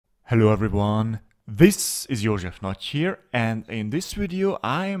Hello everyone, this is Josef Not here, and in this video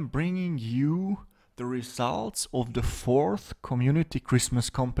I am bringing you the results of the 4th community Christmas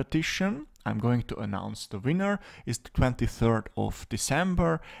competition. I'm going to announce the winner. It's the 23rd of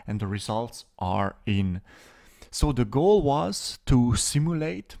December and the results are in. So the goal was to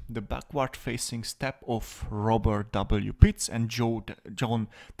simulate the backward facing step of Robert W. Pitts and John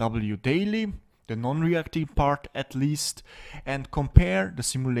W. Daly, the non-reactive part at least, and compare the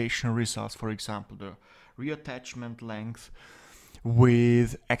simulation results, for example the reattachment length,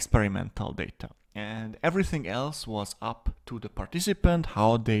 with experimental data. And everything else was up to the participant,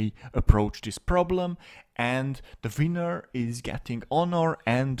 how they approach this problem, and the winner is getting honor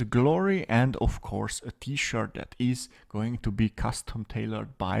and glory and of course a t-shirt that is going to be custom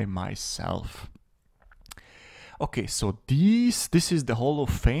tailored by myself. Okay, so this is the Hall of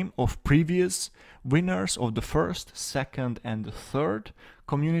Fame of previous winners of the 1st, 2nd and the 3rd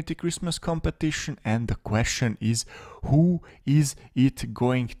community Christmas competition, and the question is, who is it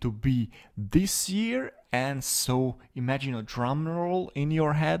going to be this year? And so imagine a drum roll in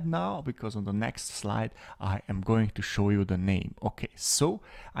your head now, because on the next slide I am going to show you the name. Okay, so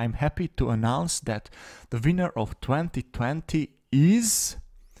I'm happy to announce that the winner of 2020 is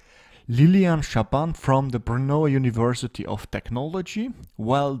Lilian Chaban from the Brno University of Technology.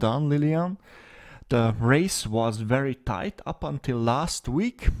 Well done, Lilian. The race was very tight up until last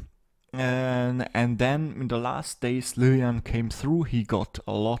week, and then in the last days Lilian came through. He got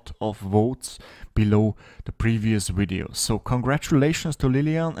a lot of votes below the previous video. So congratulations to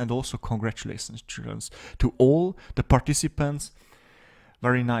Lilian, and also congratulations to all the participants.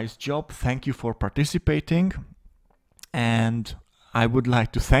 Very nice job. Thank you for participating, and I would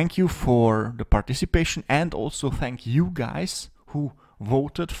like to thank you for the participation and also thank you guys who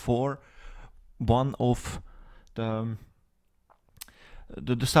voted for one of the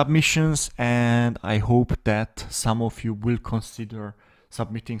submissions, and I hope that some of you will consider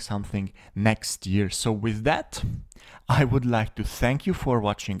submitting something next year. So with that, I would like to thank you for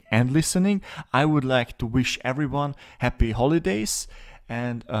watching and listening. I would like to wish everyone happy holidays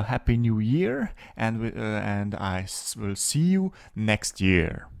and a happy new year, and I will see you next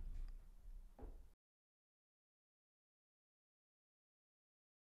year.